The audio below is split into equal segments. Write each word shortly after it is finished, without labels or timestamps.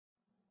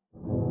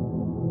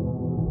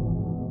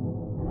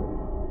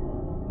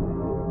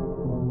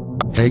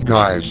Hey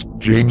guys,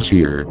 James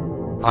here.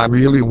 I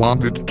really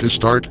wanted to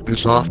start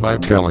this off by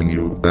telling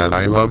you that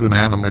I love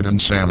Inanimate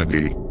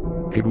Insanity.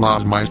 It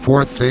was my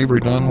fourth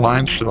favorite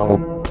online show,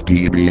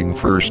 PD being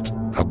first,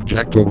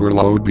 Object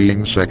Overload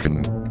being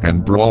second,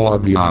 and Brawl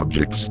of the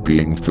Objects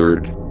being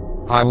third.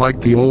 I like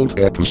the old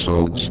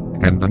episodes,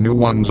 and the new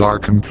ones are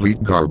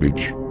complete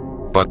garbage.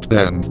 But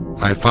then,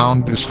 I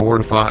found this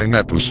horrifying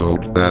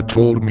episode that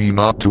told me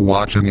not to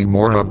watch any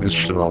more of this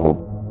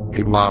show.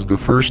 It was the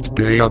first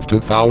day of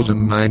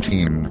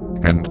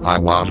 2019, and I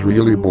was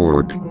really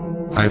bored.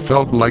 I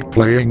felt like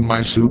playing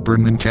my Super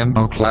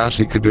Nintendo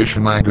Classic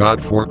Edition I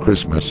got for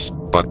Christmas,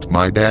 but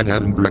my dad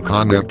hadn't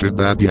reconnected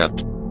that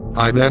yet.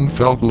 I then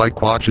felt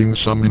like watching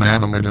some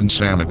Inanimate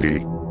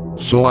Insanity.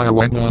 So I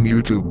went on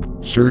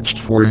YouTube, searched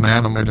for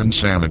Inanimate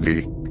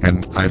Insanity,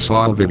 and I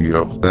saw a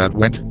video that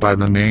went by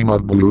the name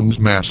of Balloons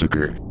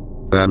Massacre.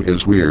 That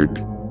is weird.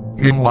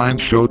 Inline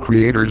show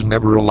creators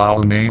never allow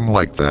a name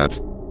like that.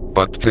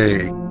 But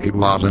hey, it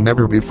was a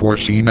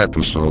never-before-seen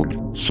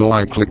episode, so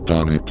I clicked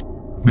on it.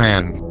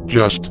 Man,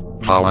 just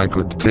how I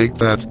could take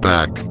that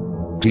back.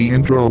 The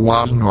intro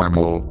was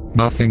normal,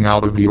 nothing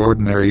out of the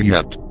ordinary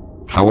yet.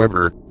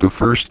 However, the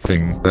first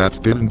thing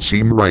that didn't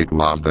seem right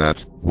was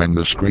that, when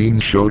the screen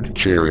showed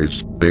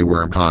cherries, they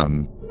were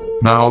gone.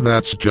 Now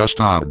that's just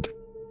odd.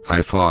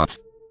 I thought.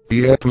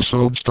 The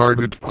episode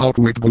started out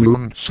with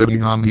Balloon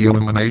sitting on the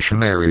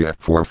elimination area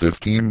for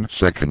 15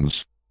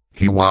 seconds.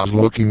 He was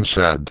looking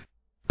sad.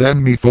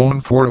 Then my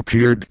phone 4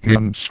 appeared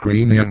in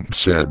screen and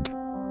said,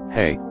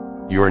 "Hey,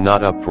 you're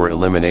not up for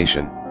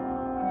elimination."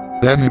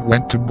 Then it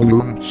went to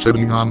Balloon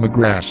sitting on the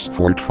grass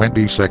for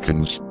 20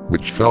 seconds,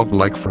 which felt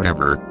like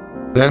forever.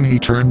 Then he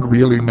turned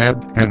really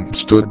mad and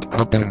stood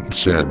up and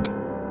said,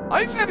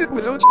 "I've had it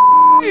with those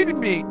hating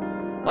me.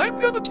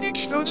 I'm gonna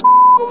teach those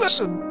a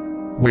lesson."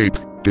 Wait,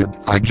 did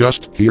I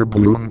just hear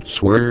Balloon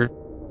swear?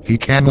 He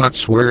cannot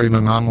swear in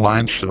an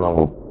online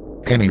show.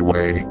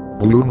 Anyway,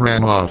 Balloon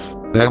ran off.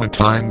 Then a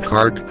time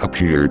card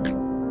appeared.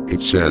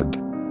 It said,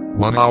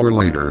 1 hour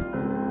later.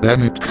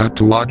 Then it cut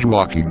to Lodge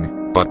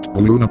walking, but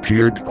Balloon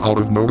appeared out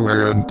of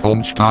nowhere and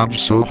punched Lodge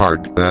so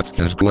hard that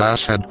his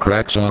glass had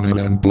cracks on it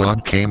and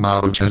blood came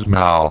out of his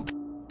mouth.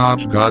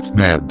 Lodge got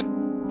mad.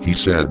 He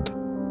said,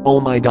 "Oh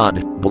my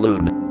god,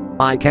 Balloon.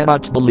 I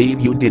cannot believe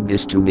you did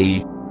this to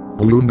me."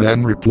 Balloon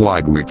then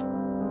replied with,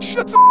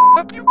 "Shut the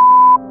up, you.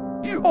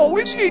 You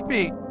always hate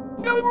me.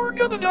 Now we're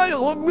gonna die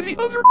along with the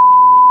other."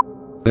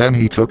 Then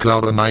he took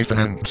out a knife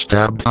and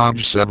stabbed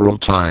Lodge several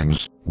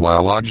times,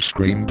 while Lodge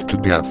screamed to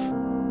death.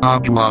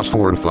 Lodge was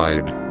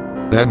horrified.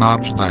 Then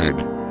Lodge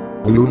died.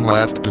 Balloon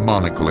laughed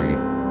demonically.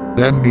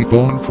 Then my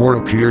phone 4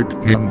 appeared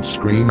in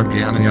screen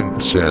again and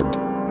said,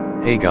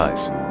 "Hey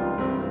guys.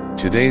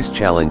 Today's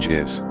challenge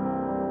is..."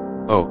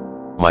 "Oh,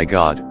 my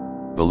god,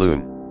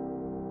 Balloon.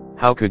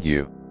 How could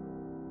you?"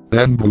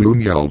 Then Balloon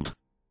yelled,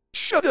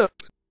 "Shut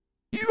up.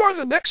 You are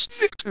the next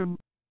victim."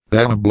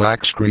 Then a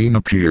black screen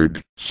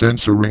appeared,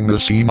 censoring the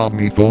scene of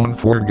me phone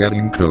 4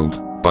 getting killed,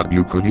 but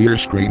you could hear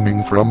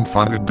screaming from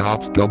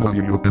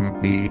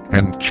funded.wme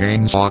and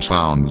chainsaw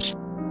sounds.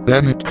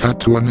 Then it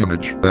cut to an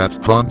image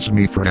that haunts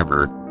me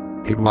forever.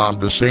 It was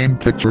the same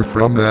picture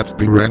from that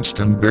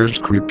Berenstain Bears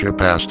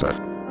Creepypasta.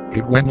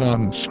 It went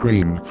on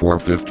screen for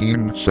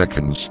 15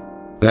 seconds.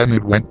 Then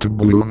it went to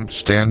Balloon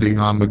standing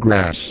on the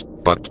grass,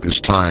 but this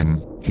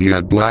time, he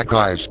had black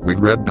eyes with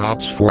red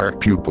dots for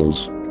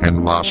pupils,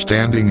 and was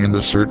standing in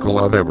the circle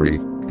of every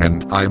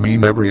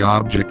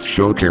object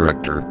show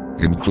character,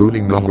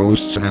 including the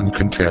hosts and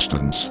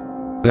contestants.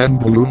 Then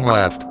Balloon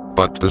laughed,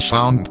 but the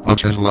sound of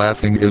his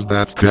laughing is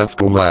that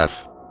Kefko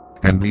laugh.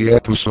 And the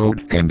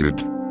episode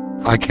ended.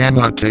 I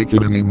cannot take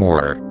it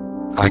anymore.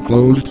 I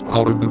closed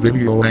out of the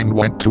video and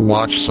went to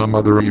watch some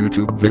other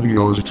YouTube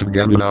videos to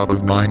get it out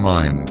of my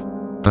mind.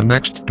 The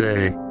next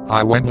day,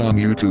 I went on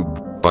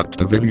YouTube, but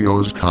the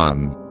video's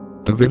gone.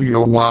 The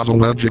video was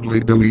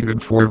allegedly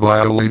deleted for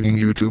violating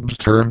YouTube's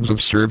terms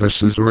of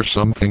services or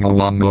something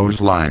along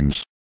those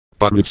lines.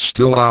 But it's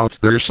still out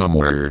there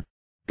somewhere.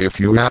 If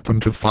you happen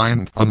to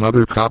find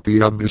another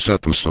copy of this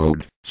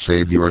episode,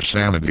 save your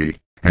sanity,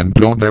 and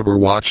don't ever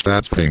watch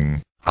that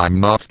thing. I'm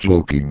not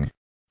joking.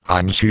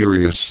 I'm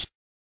serious.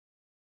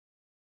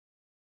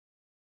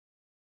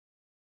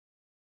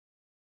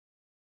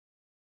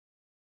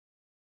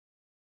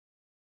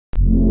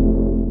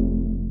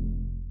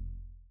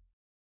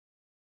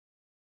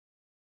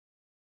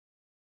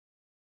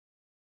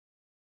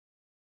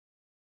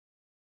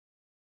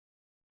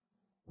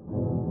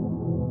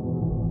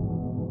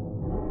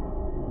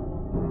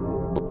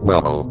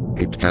 Well,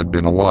 it had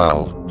been a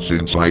while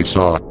since I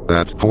saw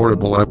that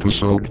horrible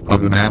episode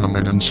of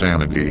Inanimate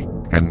Insanity,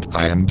 and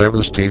I am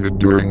devastated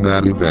during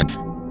that event.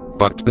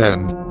 But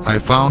then, I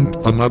found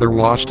another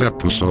lost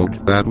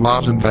episode that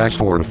wasn't as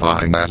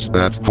horrifying as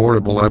that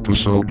horrible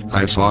episode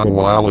I saw a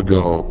while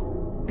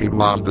ago. It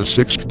was the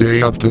 6th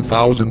day of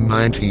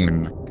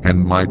 2019,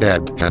 and my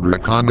dad had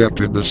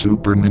reconnected the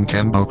Super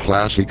Nintendo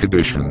Classic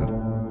Edition.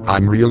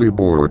 I'm really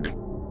bored.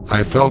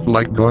 I felt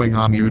like going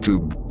on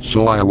YouTube,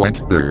 so I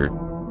went there.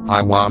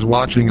 I was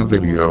watching a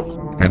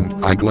video,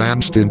 and I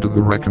glanced into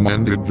the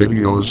recommended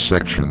videos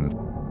section.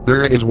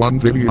 There is one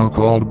video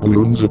called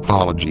Balloon's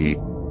Apology.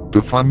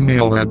 The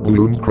thumbnail had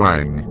Balloon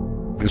crying.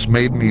 This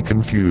made me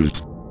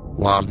confused.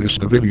 Was this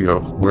the video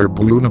where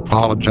Balloon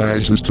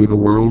apologizes to the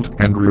world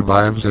and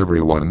revives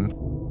everyone?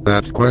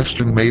 That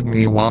question made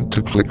me want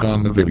to click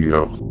on the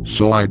video,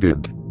 so I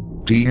did.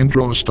 The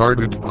intro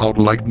started out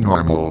like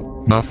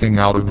normal, nothing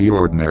out of the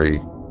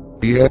ordinary.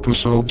 The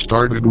episode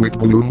started with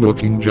Balloon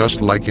looking just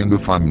like in the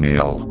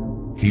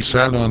thumbnail. He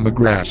sat on the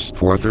grass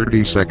for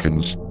 30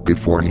 seconds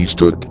before he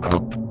stood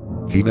up.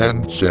 He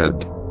then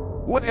said,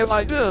 "What have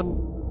I done?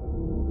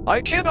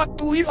 I cannot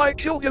believe I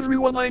killed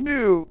everyone I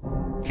knew."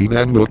 He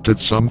then looked at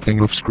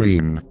something off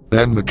screen,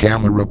 then the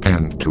camera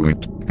panned to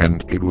it,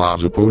 and it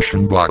was a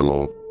potion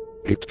bottle.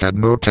 It had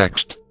no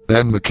text,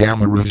 then the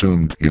camera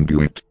zoomed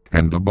into it,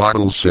 and the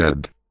bottle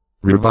said,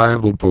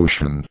 "Revival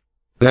Potion."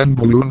 Then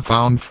Balloon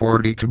found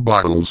 42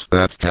 bottles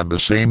that had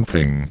the same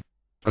thing.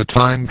 A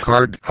time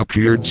card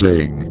appeared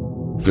saying,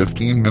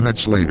 15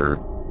 minutes later.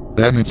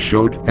 Then it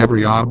showed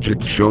every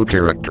object show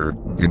character,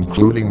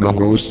 including the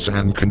hosts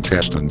and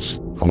contestants,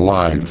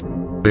 alive.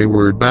 They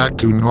were back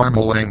to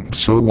normal and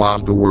so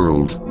was the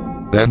world.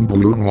 Then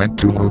Balloon went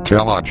to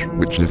uTonical,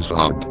 which is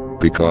odd,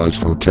 because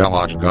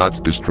uTonical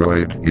got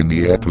destroyed in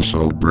the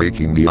episode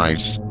Breaking the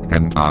Ice,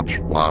 and Notch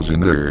was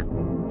in there.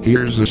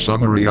 Here's a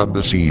summary of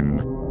the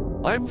scene.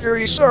 "I'm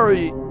very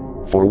sorry.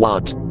 For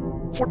what?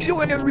 For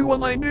killing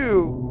everyone I knew.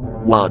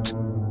 What?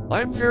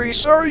 I'm very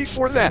sorry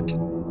for that."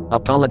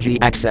 Apology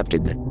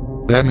accepted.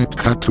 Then it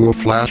cut to a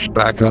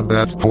flashback of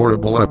that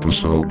horrible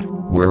episode,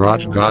 where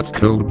Notch got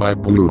killed by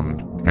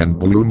Balloon, and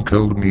Balloon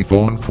killed me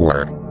phone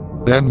 4.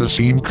 Then the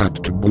scene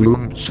cut to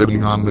Balloon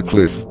sitting on the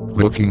cliff,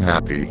 looking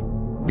happy.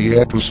 The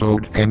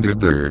episode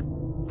ended there.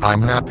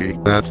 I'm happy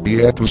that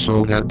the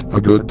episode had a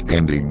good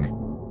ending.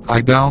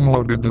 I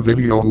downloaded the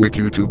video with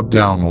YouTube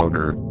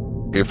Downloader.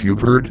 If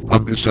you've heard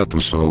of this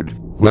episode,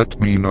 let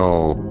me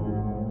know.